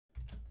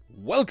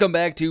Welcome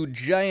back to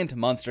Giant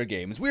Monster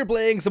Games. We're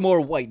playing some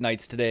more White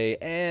Knights today,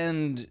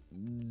 and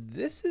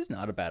this is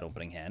not a bad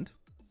opening hand.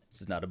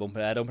 This is not a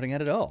bad opening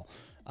hand at all.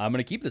 I'm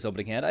going to keep this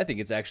opening hand. I think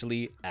it's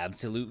actually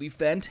absolutely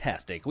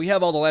fantastic. We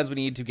have all the lands we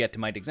need to get to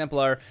Knight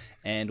Exemplar,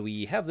 and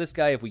we have this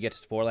guy if we get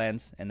to 4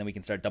 lands, and then we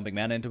can start dumping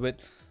mana into it.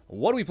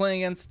 What are we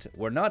playing against?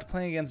 We're not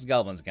playing against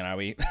goblins again, are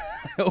we?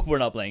 We're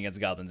not playing against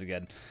goblins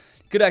again.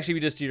 Could actually be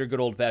just your good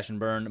old-fashioned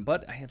burn,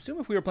 but I assume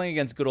if we were playing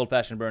against good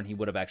old-fashioned burn, he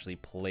would have actually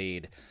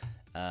played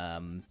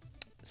some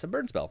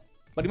burn spell.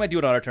 But he might do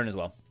it on our turn as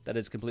well. That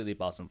is completely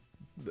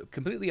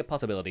a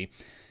possibility.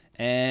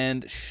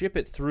 And ship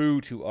it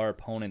through to our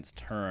opponent's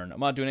turn. I'm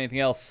not doing anything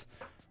else.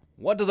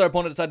 What does our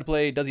opponent decide to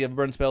play? Does he have a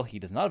burn spell? He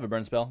does not have a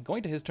burn spell.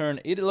 Going to his turn,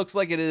 it looks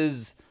like it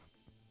is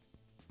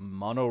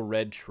mono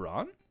red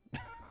Tron?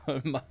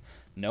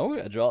 No,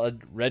 a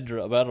red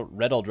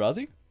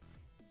Eldrazi?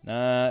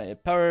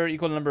 Power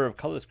equal to number of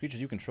colorless creatures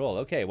you control.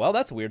 Okay, well,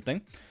 that's a weird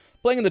thing.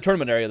 Playing in the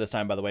tournament area this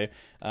time, by the way.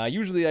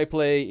 Usually I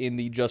play in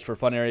the just for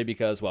fun area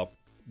because, well,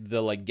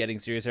 the getting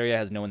serious area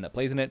has no one that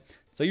plays in it.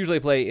 So I usually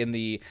play in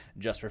the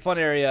just for fun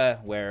area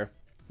where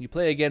you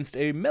play against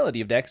a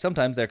melody of decks.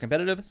 Sometimes they're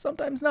competitive,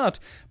 sometimes not.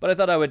 But I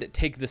thought I would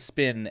take the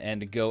spin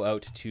and go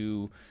out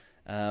to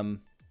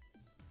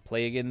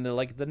play again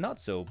the not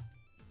so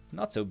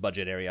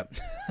budget area.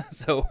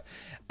 So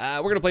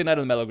we're gonna play Knight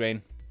of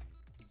Meadowgrain.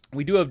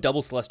 We do have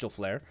double Celestial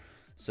Flare,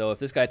 so if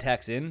this guy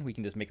attacks in, we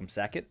can just make him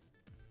sack it.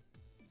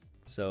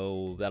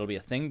 So that'll be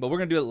a thing, but we're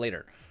going to do it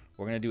later.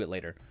 We're going to do it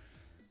later.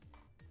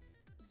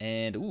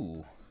 And,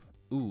 ooh.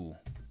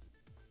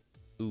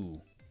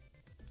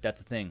 That's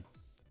the thing.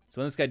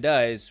 So when this guy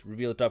dies,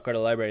 reveal the top card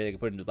of the library, they can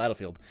put it into the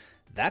battlefield.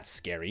 That's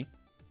scary.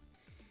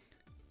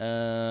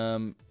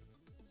 Yeah.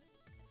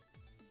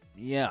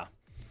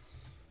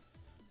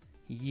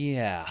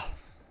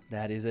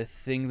 That is a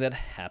thing that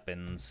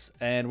happens.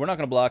 And we're not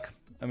going to block.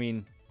 I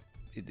mean,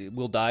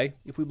 we'll die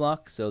if we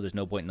block, so there's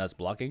no point in us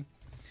blocking.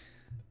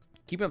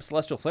 Keeping up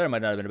Celestial Flare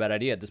might not have been a bad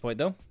idea at this point,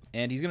 though.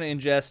 And he's going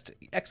to ingest,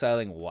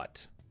 exiling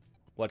what?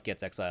 What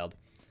gets exiled?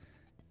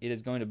 It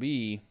is going to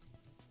be...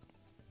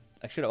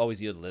 I should have always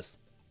yielded this.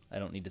 I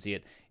don't need to see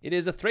it. It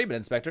is a Thraben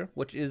Inspector,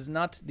 which is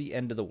not the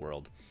end of the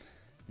world.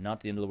 Not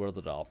the end of the world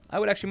at all. I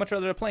would actually much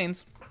rather have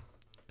Plains,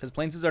 because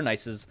Plains are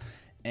nices.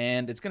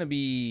 And it's going to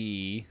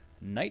be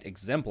Knight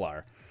Exemplar.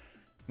 I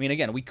mean,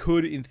 again, we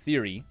could, in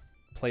theory,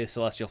 play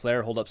Celestial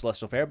Flare, hold up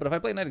Celestial Flare, but if I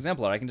play Knight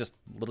Exemplar, I can just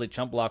literally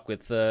chump block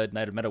with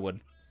Knight of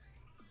Meadowwood.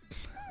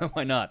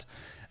 Why not?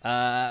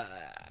 Yeah,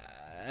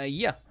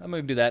 I'm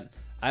going to do that.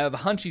 I have a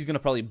hunch he's going to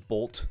probably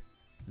bolt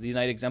the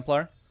Knight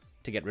Exemplar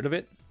to get rid of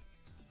it.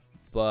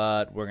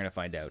 But we're going to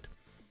find out.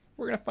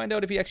 We're going to find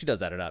out if he actually does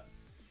that or not.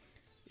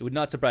 It would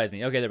not surprise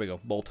me. Okay, there we go.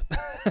 Bolt.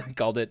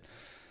 Called it.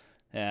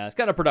 Yeah, it's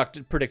kind of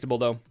predictable,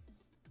 though.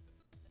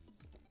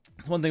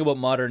 One thing about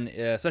Modern,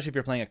 especially if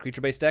you're playing a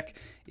creature-based deck,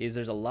 is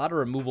there's a lot of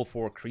removal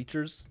for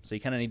creatures. So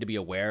you kind of need to be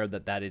aware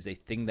that that is a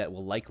thing that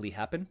will likely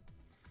happen.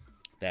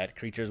 That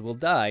creatures will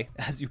die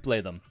as you play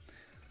them.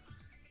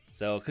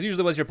 So, because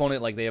usually once your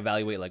opponent, they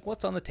evaluate,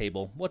 what's on the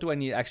table? What do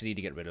I actually need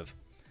to get rid of?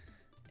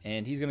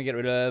 And he's going to get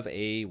rid of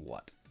a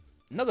what?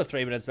 Another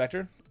Thraben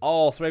Inspector.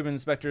 All Thraben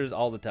Inspectors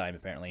all the time,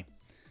 apparently.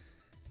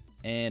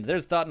 And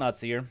there's Thought-Knot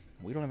Seer.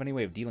 We don't have any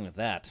way of dealing with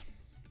that.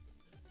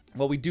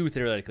 Well, we do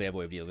theoretically have a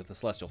way of dealing with the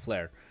Celestial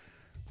Flare.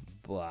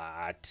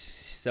 But,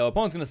 so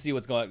opponent's going to see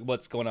what's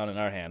going on in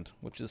our hand,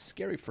 which is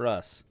scary for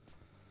us.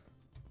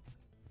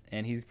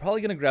 And he's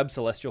probably going to grab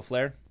Celestial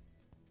Flare.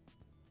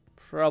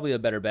 Probably a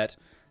better bet.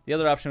 The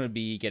other option would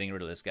be getting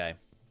rid of this guy.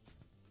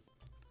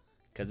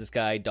 Because this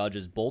guy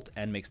dodges Bolt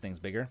and makes things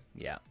bigger.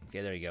 Yeah,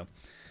 okay, there you go.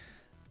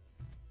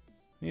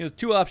 He has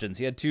 2 options.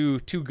 He had two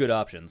good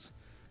options.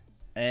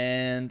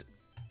 And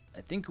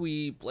I think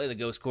we play the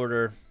Ghost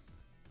Quarter.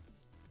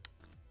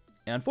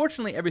 And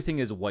unfortunately, everything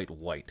is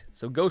white.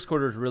 So Ghost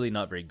Quarter is really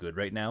not very good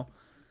right now.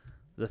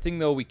 The thing,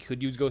 though, we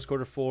could use Ghost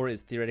Quarter for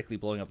is theoretically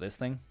blowing up this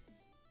thing.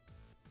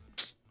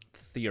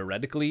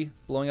 Theoretically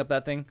blowing up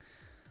that thing.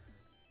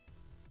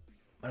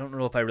 I don't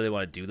know if I really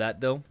want to do that,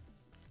 though.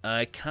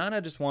 I kind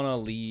of just want to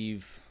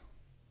leave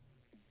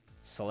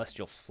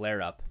Celestial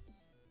Flare up.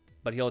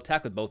 But he'll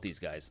attack with both these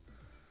guys.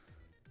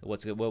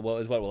 What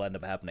will end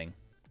up happening.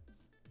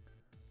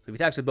 So if he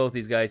attacks with both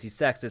these guys, he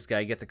sacks this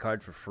guy, gets a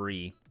card for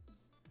free.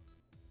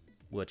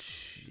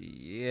 Which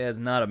is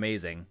not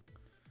amazing.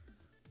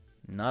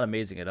 Not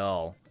amazing at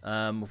all.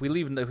 If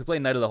we play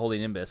Knight of the Holy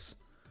Nimbus,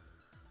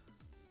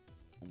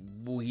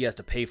 he has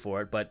to pay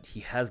for it, but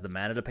he has the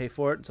mana to pay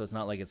for it, so it's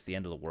not like it's the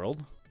end of the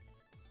world.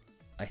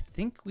 I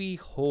think we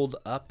hold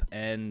up,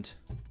 and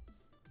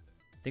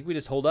I think we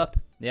just hold up.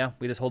 Yeah,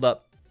 we just hold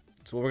up.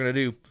 That's what we're going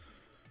to do.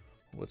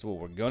 That's what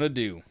we're going to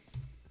do.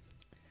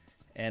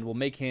 And we'll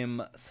make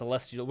him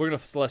Celestial. We're going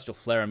to Celestial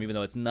Flare him, even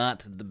though it's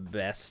not the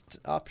best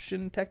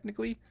option,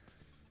 technically.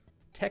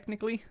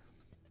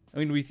 I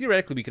mean,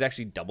 theoretically, we could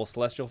actually double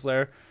Celestial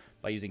Flare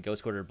by using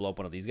Ghost Quarter to blow up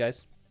one of these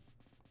guys.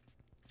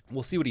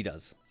 We'll see what he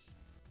does.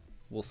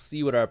 We'll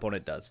see what our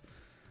opponent does.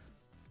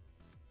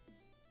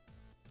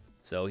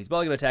 So he's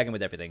probably going to attack him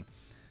with everything.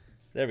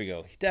 There we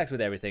go. He attacks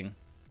with everything.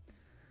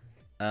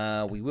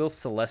 We will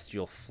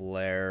Celestial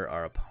Flare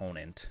our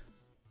opponent.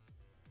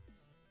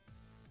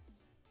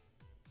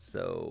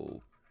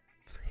 So,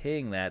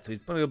 paying that. So he's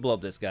going to blow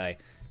up this guy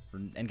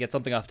and get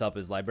something off the top of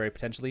his library,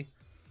 potentially.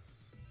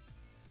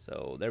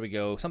 So, there we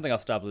go. Something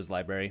off the top of his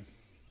library.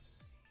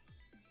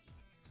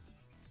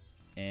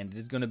 And it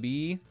is going to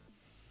be...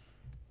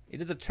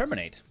 It is a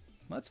Terminate.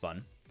 Well, that's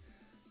fun.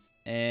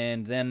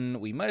 And then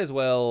we might as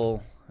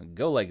well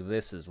go like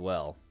this as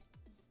well.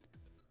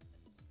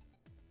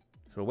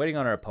 So we're waiting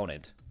on our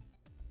opponent.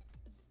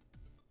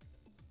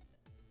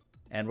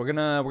 And we're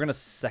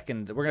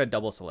gonna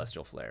double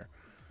Celestial Flare.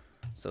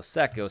 So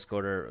sack Ghost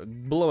Quarter,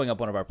 blowing up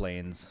one of our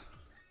planes.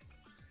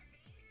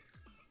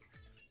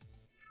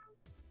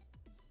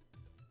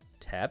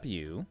 Tap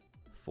you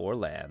for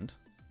land.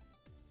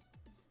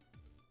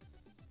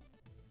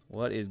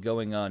 What is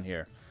going on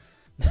here?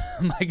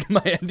 my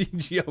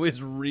MTGO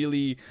is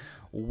really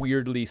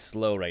weirdly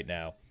slow right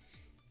now.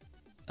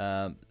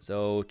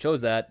 So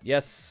chose that.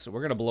 Yes,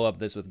 we're gonna blow up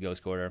this with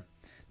Ghost Quarter.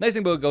 Nice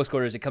thing about Ghost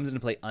Quarter is it comes into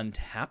play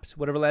untapped,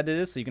 whatever land it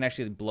is, so you can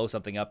actually blow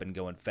something up and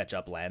go and fetch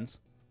up lands,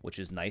 which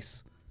is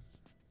nice.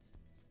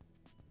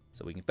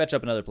 So we can fetch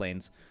up another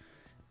planes,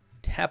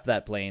 tap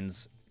that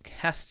planes,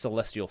 cast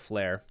Celestial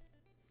Flare,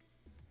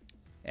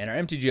 and our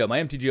MTGO.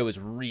 My MTGO is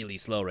really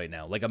slow right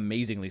now, like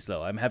amazingly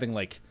slow. I'm having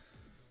like,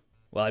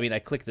 well, I mean, I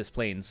click this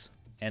planes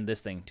and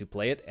this thing to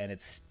play it, and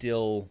it's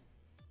still.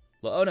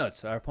 Oh no,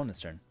 it's our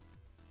opponent's turn.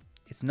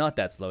 It's not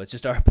that slow. It's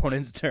just our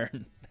opponent's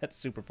turn. That's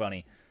super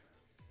funny.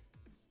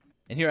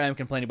 And here I am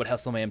complaining about how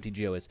slow my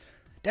MTGO is.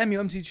 Damn you,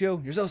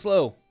 MTGO. You're so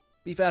slow.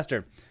 Be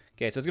faster.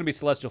 Okay, so it's going to be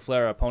Celestial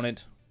Flare, our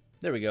opponent.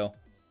 There we go.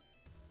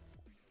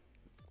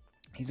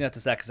 He's going to have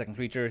to sack a second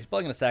creature. He's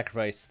probably going to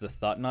sacrifice the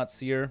Thought-Knot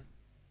Seer.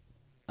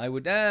 I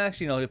would...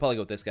 actually, no, he'll probably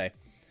go with this guy.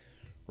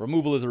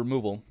 Removal is a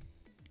removal.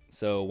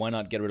 So why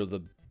not get rid of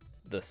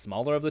the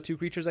smaller of the two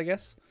creatures, I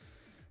guess?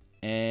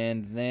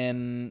 And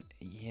then,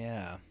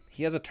 yeah.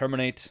 He has a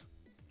Terminate.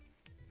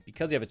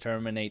 Because you have a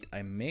Terminate,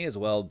 I may as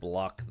well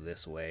block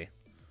this way.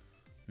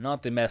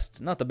 Not the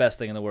best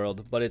thing in the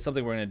world, but it's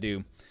something we're going to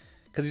do.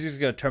 Because he's just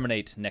going to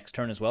terminate next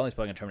turn as well. He's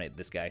probably going to terminate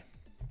this guy.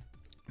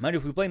 Mind you,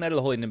 if we play Knight of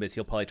the Holy Nimbus,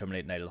 he'll probably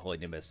terminate Knight of the Holy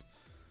Nimbus.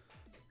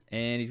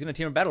 And he's going to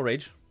team Battle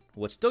Rage,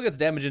 which still gets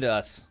damage into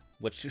us.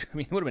 Which, I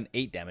mean, it would have been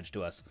 8 damage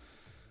to us.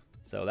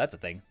 So that's a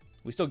thing.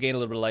 We still gain a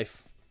little bit of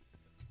life.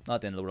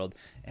 Not the end of the world.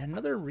 And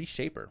another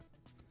Reshaper.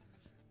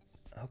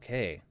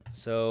 Okay,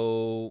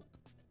 so...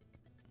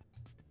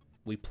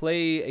 we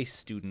play a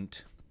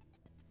Student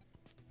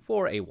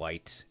for a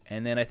white,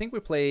 and then I think we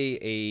play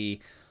a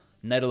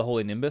Knight of the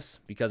Holy Nimbus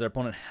because our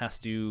opponent has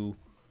to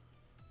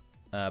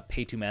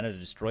pay 2 mana to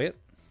destroy it,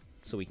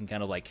 so we can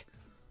kind of like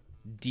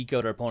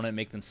decode our opponent,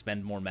 make them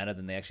spend more mana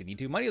than they actually need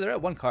to. Mind you, they're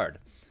at 1 card.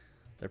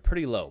 They're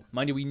pretty low.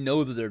 Mind you, we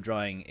know that they're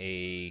drawing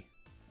a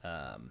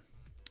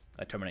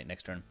Terminate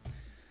next turn.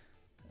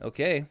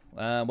 Okay,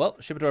 well,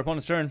 ship it to our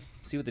opponent's turn,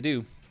 see what they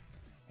do.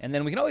 And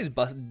then we can always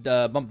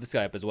bump this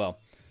guy up as well.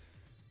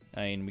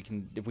 I mean, we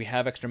can, if we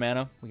have extra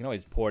mana, we can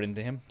always pour it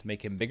into him to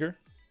make him bigger.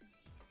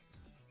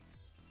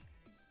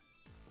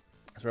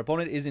 So our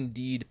opponent is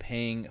indeed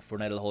paying for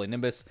Knight of the Holy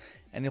Nimbus,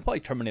 and he'll probably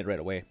terminate right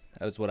away.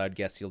 That's what I'd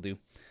guess he'll do.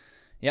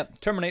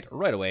 Yep, terminate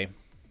right away.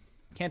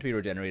 Can't be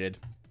regenerated.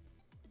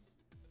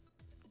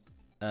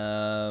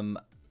 I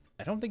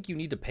don't think you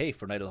need to pay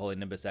for Knight of the Holy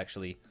Nimbus,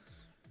 actually.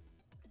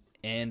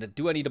 And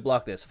do I need to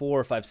block this?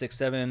 4, 5, 6,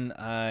 7.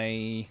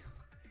 I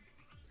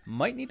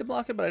might need to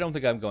block it, but I don't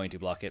think I'm going to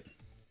block it.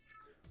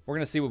 We're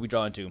going to see what we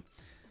draw into.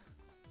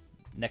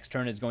 Next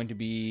turn is going to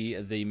be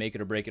the Make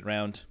It or Break It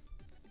round.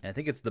 And I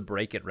think it's the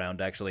Break It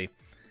round, actually.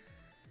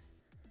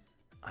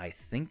 I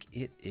think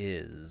it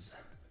is.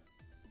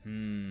 Because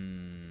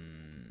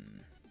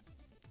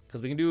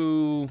we can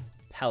do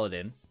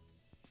Paladin.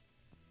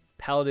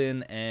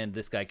 Paladin and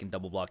this guy can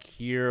double block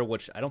here,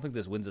 which I don't think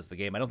this wins us the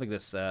game. I don't think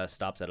this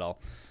stops at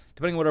all.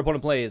 Depending on what our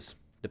opponent plays,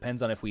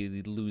 depends on if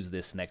we lose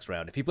this next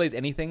round. If he plays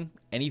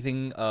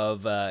anything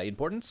of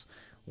importance,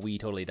 we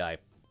totally die.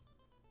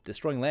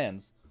 Destroying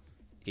lands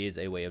is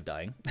a way of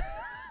dying.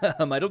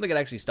 I don't think it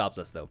actually stops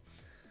us, though.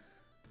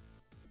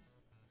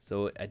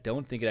 So I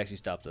don't think it actually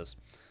stops us.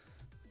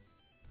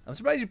 I'm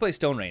surprised you play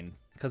Stone Rain,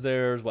 because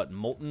there's, what,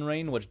 Molten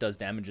Rain, which does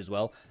damage as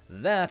well.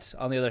 That,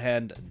 on the other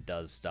hand,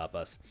 does stop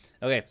us.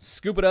 Okay,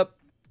 scoop it up.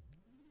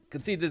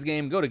 Concede this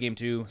game, go to game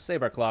 2,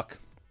 save our clock.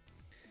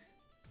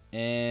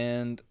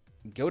 And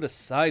go to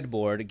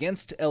Sideboard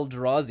against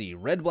Eldrazi,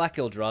 Red-Black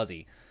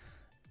Eldrazi.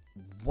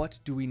 What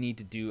do we need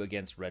to do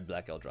against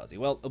Red-Black Eldrazi?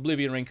 Well,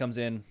 Oblivion Ring comes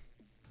in.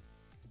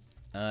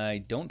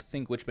 I don't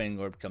think Witchbane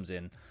Orb comes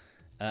in.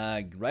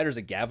 Riders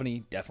of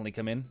Gavony definitely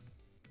come in.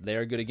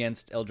 They're good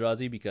against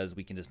Eldrazi because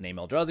we can just name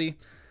Eldrazi.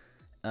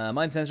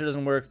 Mindcensor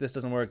doesn't work. This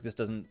doesn't work. This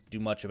doesn't do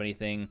much of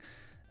anything.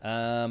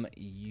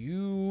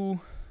 You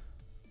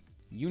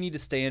need to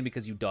stay in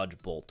because you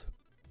dodge Bolt.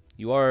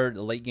 You are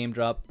a late game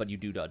drop, but you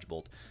do dodge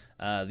Bolt.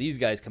 These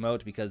guys come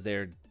out because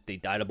they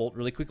die to Bolt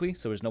really quickly,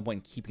 so there's no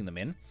point in keeping them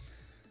in.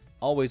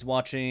 Always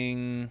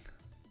watching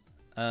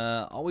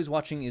Always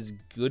Watching is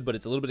good, but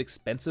it's a little bit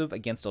expensive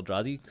against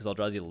Eldrazi, because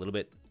Eldrazi is a little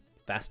bit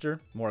faster,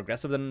 more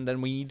aggressive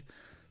than we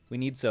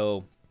need.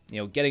 So,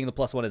 you know, getting the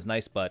 +1 is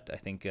nice, but I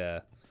think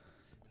I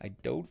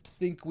don't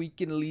think we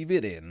can leave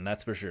it in,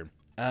 that's for sure.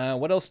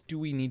 What else do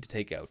we need to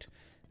take out?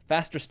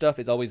 Faster stuff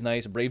is always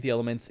nice. Brave the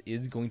Elements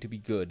is going to be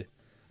good.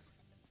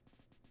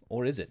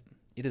 Or is it?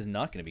 It is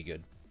not going to be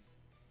good.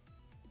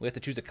 We have to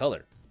choose a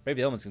color. Brave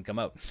the Elements can come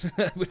out,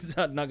 which is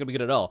not going to be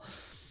good at all,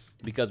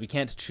 because we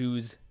can't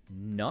choose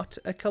not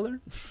a color.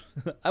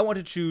 I want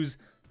to choose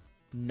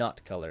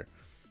not color.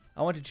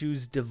 I want to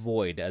choose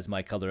Devoid as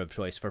my color of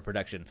choice for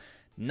protection.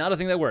 Not a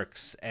thing that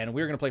works, and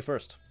we're going to play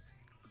first.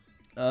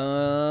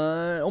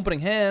 Opening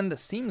hand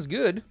seems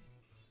good.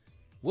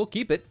 We'll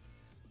keep it.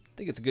 I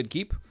think it's a good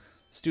keep.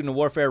 Student of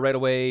Warfare right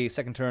away.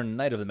 Second turn,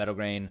 Knight of the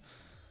Meadowgrain.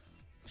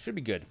 Should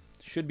be good.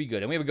 Should be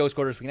good. And we have a Ghost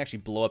Quarter, so we can actually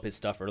blow up his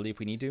stuff early if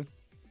we need to.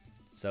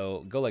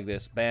 So go like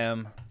this.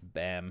 Bam,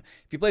 bam.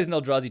 If he plays an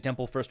Eldrazi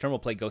Temple first turn, we'll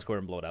play Ghost Quarter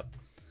and blow it up.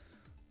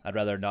 I'd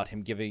rather not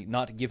give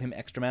him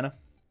extra mana.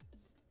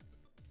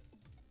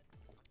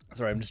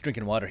 Sorry, I'm just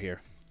drinking water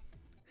here.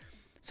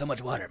 So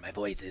much water, my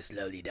voice is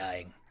slowly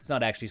dying. It's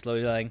not actually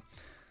slowly dying.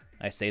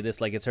 I say this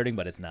like it's hurting,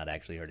 but it's not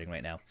actually hurting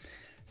right now.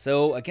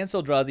 So, against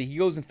Eldrazi, he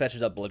goes and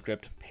fetches up Blood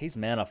Crypt, pays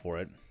mana for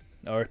it,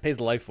 or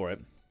pays life for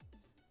it.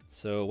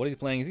 So, what he's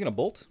playing, he's going to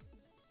Bolt?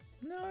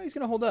 No, he's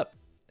going to hold up.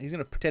 He's going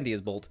to pretend he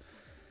is Bolt.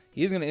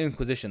 He is going to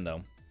Inquisition,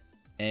 though.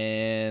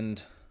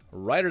 And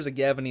Riders of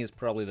Gavony is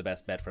probably the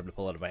best bet for him to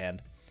pull out of my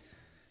hand.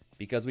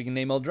 Because we can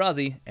name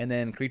Eldrazi, and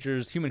then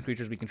creatures, human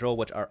creatures we control,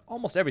 which are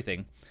almost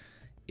everything,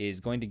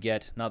 is going to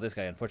get, not this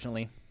guy,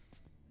 unfortunately.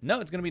 No,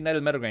 it's going to be Knight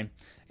of Meadowgrain.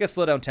 I guess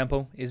slow down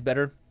tempo is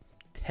better.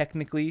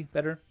 Technically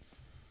better.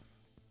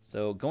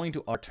 So going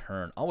to our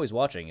turn. Always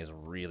Watching is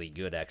really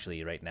good,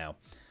 actually, right now.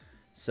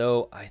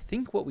 So I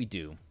think what we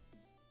do,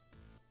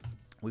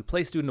 we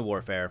play Student of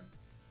Warfare.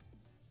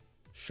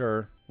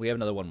 Sure, we have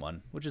another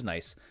 1/1, which is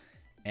nice.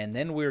 And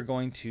then we're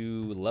going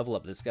to level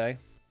up this guy.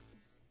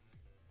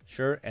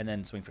 Sure, and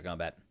then swing for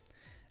combat.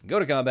 Go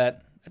to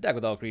combat, attack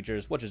with all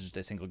creatures, which is just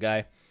a single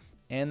guy.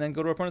 And then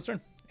go to our opponent's turn.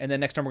 And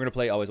then next turn we're going to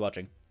play Always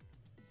Watching.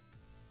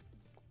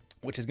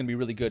 Which is going to be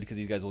really good because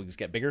these guys will just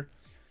get bigger.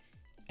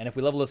 And if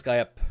we level this guy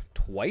up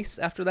twice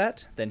after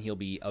that, then he'll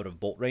be out of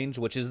Bolt range,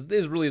 which is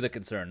really the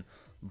concern.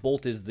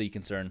 Bolt is the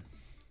concern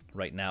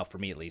right now, for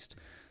me at least.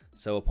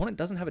 So opponent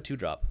doesn't have a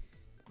 2-drop,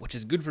 which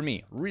is good for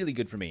me. Really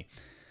good for me.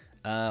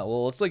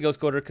 Well, let's play Ghost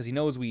Quarter because he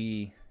knows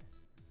we...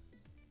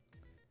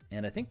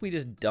 And I think we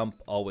just dump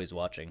Always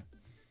Watching.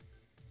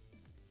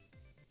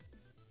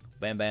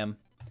 Bam, bam.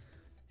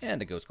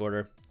 And a Ghost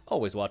Quarter.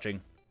 Always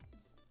Watching.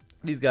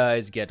 These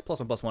guys get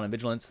 +1/+1 in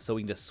Vigilance, so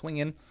we can just swing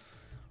in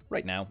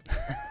right now.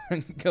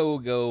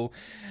 Go,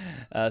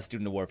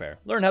 Student of Warfare.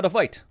 Learn how to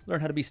fight.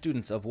 Learn how to be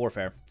students of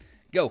warfare.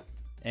 Go.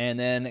 And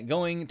then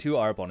going to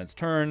our opponent's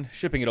turn,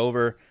 shipping it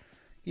over.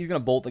 He's going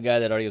to Bolt the guy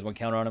that already has 1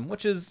 counter on him,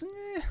 which is,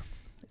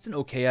 it's an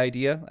okay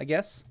idea, I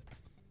guess.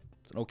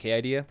 It's an okay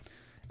idea.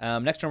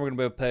 Next turn we're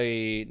going to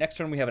play, next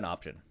turn we have an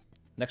option.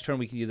 Next turn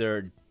we can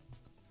either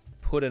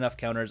put enough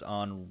counters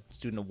on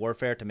Student of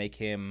Warfare to make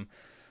him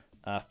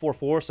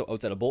 4/4, so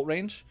outside of Bolt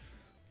range.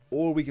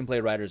 Or we can play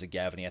Riders of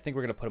Gavony. I think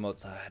we're going to put him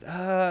outside.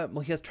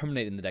 Well, he has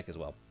Terminate in the deck as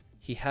well.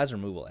 He has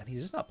Removal, and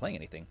he's just not playing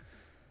anything.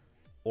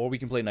 Or we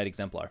can play Knight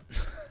Exemplar.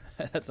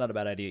 That's not a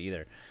bad idea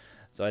either.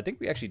 So I think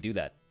we actually do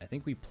that. I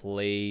think we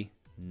play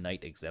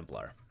Knight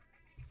Exemplar.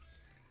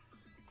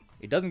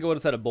 It doesn't go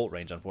outside of Bolt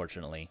range,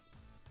 unfortunately.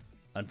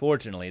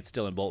 Unfortunately, it's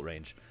still in Bolt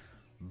range.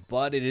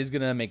 But it is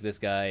going to make this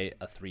guy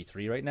a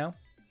 3/3 right now.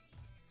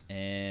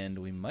 And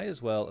we might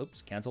as well...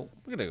 Oops, cancel.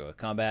 We're going to go with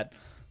combat.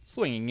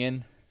 Swinging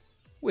in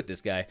with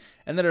this guy.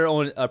 And then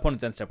our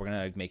opponent's end step, we're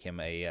going to make him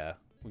a...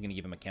 we're going to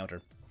give him a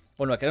counter.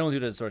 Oh, no, I can only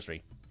do it as a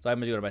sorcery. So I'm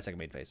going to do it on my second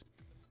main phase.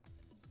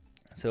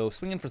 So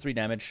swing in for 3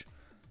 damage.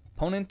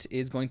 Opponent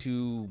is going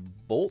to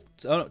Bolt...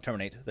 Oh, no,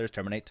 Terminate. There's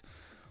Terminate.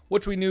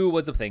 Which we knew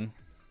was a thing.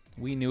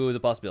 We knew it was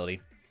a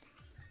possibility.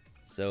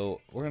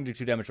 So we're going to do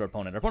 2 damage to our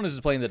opponent. Our opponent is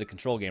playing the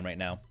control game right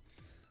now.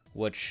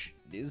 Which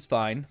is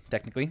fine,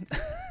 technically.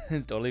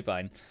 It's totally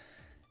fine.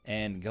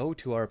 And go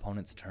to our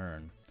opponent's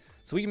turn.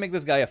 So we can make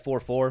this guy a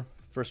 4/4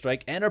 first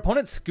strike, and our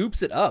opponent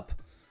scoops it up.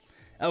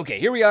 Okay,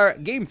 here we are,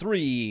 game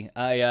 3.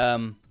 I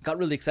got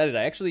really excited.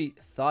 I actually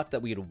thought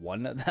that we had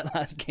won that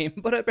last game,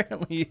 but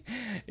apparently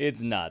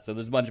it's not. So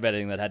there's a bunch of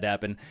editing that had to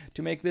happen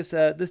to make this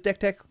this deck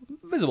tech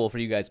visible for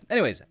you guys.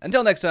 Anyways,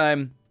 until next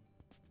time.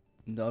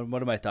 No,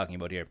 what am I talking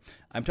about here?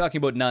 I'm talking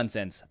about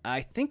nonsense.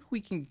 I think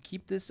we can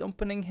keep this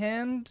opening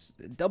hand.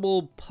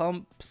 Double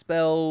pump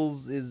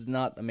spells is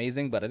not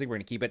amazing, but I think we're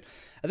going to keep it.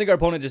 I think our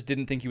opponent just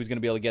didn't think he was going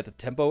to be able to get the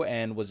tempo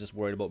and was just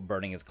worried about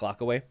burning his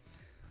clock away.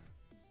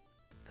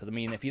 Because, I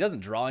mean, if he doesn't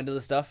draw into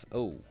the stuff...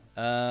 Oh,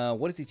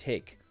 what does he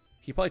take?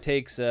 He probably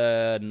takes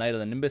Knight of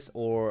the Nimbus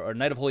or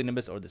Knight of Holy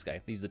Nimbus or this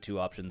guy. These are the 2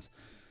 options.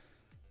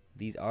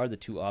 These are the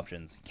 2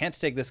 options. Can't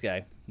take this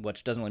guy,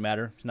 which doesn't really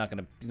matter. He's not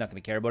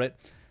gonna care about it.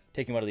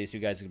 Taking one of these 2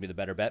 guys is going to be the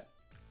better bet.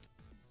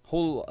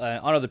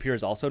 Honor of the Pure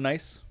is also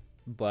nice,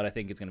 but I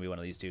think it's going to be one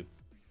of these 2.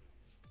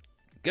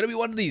 Gonna be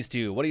one of these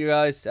two. What are you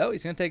guys? Oh,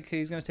 he's gonna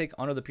take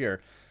Honor the Pure,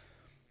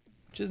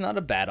 which is not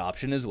a bad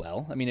option as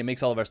well. I mean, it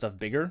makes all of our stuff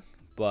bigger,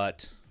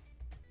 but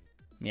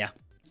yeah,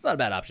 it's not a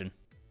bad option.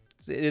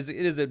 It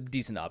is a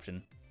decent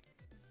option.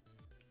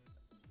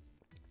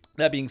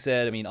 That being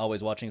said, I mean,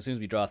 Always Watching. As soon as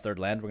we draw a third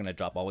land, we're gonna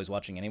drop Always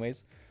Watching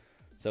anyways.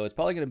 So it's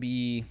probably gonna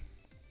be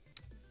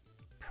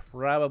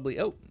probably.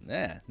 Oh,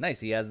 yeah, nice.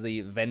 He has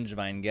the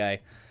Vengevine guy.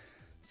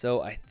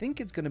 So I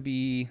think it's gonna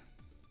be.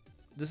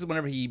 This is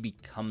whenever he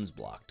becomes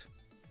blocked.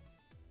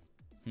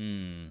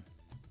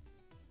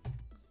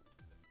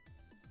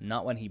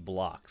 Not when he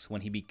blocks.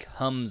 When he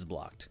becomes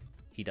blocked,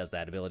 he does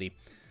that ability,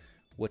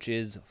 which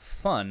is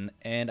fun.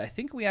 And I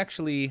think we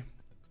actually...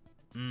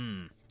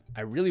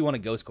 I really want to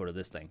Ghost Quarter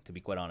this thing, to be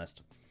quite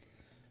honest.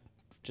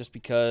 Just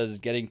because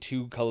getting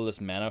 2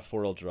 colorless mana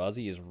for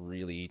Eldrazi is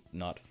really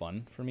not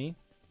fun for me.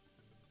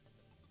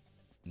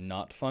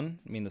 Not fun.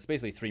 I mean, that's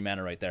basically 3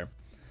 mana right there.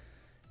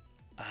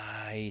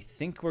 I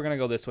think we're going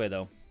to go this way,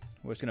 though.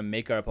 We're just going to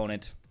make our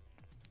opponent...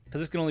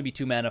 Because this can only be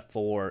 2 mana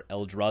for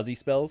Eldrazi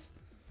spells.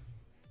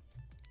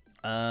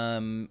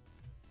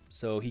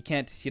 So he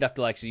can't... He'd have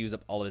to actually use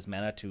up all of his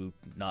mana to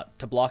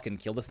block and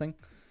kill this thing.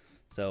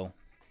 So,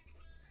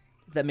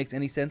 if that makes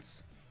any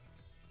sense.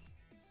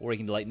 Or he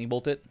can Lightning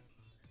Bolt it.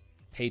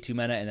 Pay 2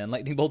 mana and then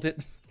Lightning Bolt it,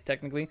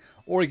 technically.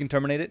 Or he can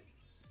Terminate it.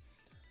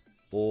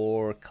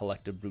 Or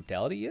Collective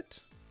Brutality it.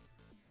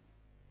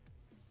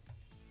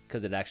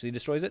 Because it actually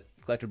destroys it.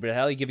 Collective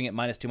Brutality, giving it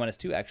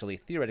 -2/-2, actually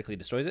theoretically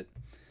destroys it.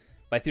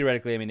 By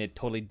theoretically, I mean it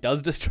totally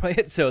does destroy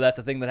it, so that's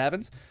a thing that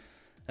happens.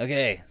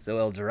 Okay, so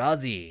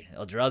Eldrazi.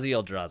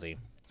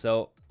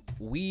 So,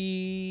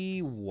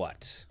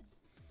 what?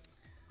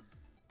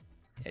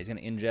 Yeah, he's going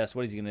to ingest.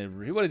 What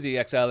is he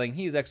exiling?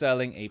 He's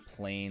exiling a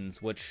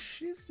Plains,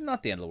 which is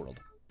not the end of the world.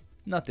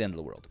 Not the end of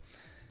the world.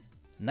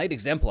 Knight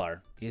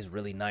Exemplar is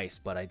really nice,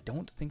 but I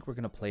don't think we're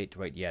going to play it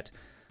right yet.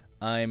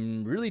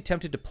 I'm really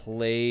tempted to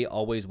play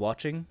Always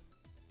Watching.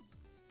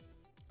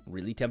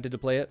 Really tempted to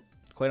play it,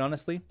 quite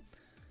honestly.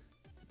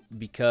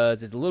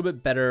 Because it's a little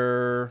bit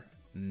better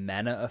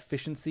mana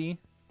efficiency.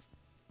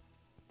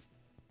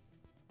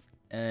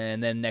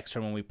 And then next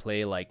turn when we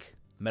play like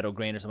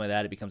Meadowgrain or something like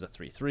that, it becomes a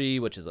 3/3,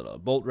 which is a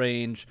bolt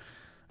range.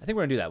 I think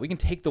we're going to do that. We can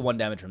take the 1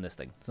 damage from this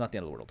thing. It's not the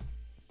end of the world.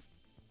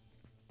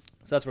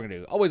 So that's what we're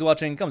going to do. Always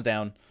Watching, comes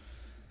down.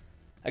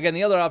 Again,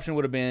 the other option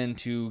would have been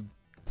to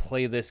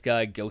play this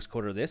guy, Ghost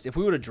Quarter this. If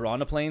we would have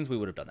drawn a Plains, we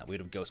would have done that. We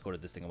would have Ghost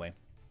Quartered this thing away.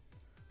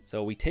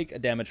 So we take a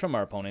damage from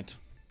our opponent,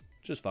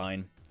 which is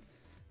fine.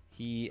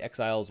 He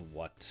exiles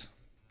what?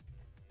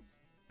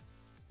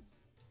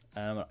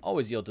 I'm going to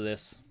always yield to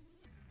this.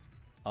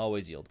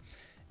 Always yield.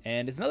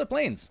 And it's another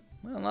Plains.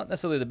 Well, not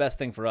necessarily the best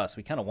thing for us.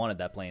 We kind of wanted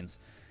that Plains.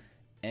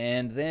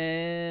 And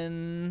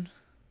then...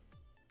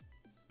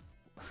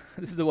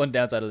 this is the one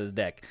downside of this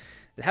deck.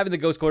 Having the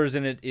Ghost Quarters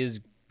in it is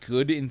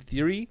good in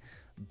theory,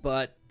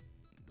 but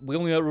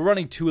we're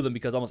running 2 of them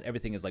because almost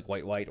everything is like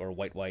white, or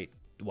white.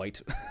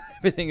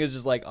 Everything is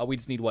just like, oh, we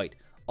just need white.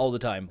 All the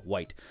time,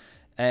 white.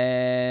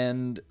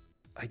 And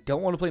I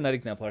don't want to play Knight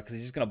Exemplar because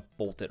he's just going to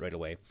bolt it right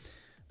away.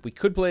 We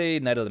could play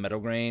Knight of the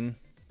Meadowgrain.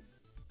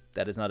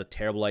 That is not a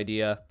terrible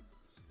idea.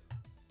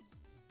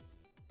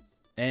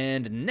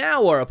 And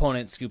now our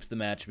opponent scoops the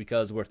match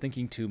because we're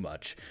thinking too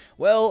much.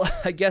 Well,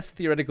 I guess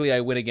theoretically I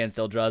win against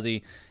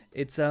Eldrazi.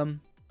 It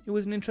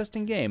was an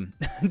interesting game.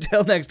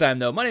 Until next time,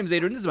 though, my name is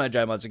Adrian, this is my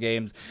Giant Monster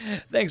Games.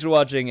 Thanks for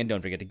watching, and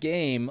don't forget to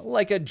game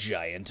like a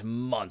giant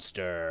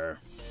monster.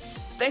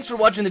 Thanks for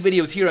watching the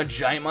videos here on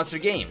Giant Monster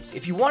Games.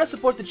 If you want to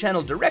support the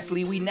channel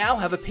directly, we now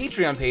have a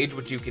Patreon page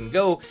which you can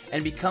go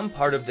and become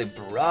part of the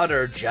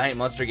broader Giant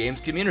Monster Games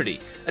community.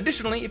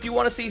 Additionally, if you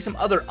want to see some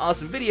other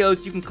awesome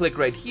videos, you can click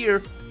right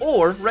here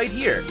or right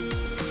here.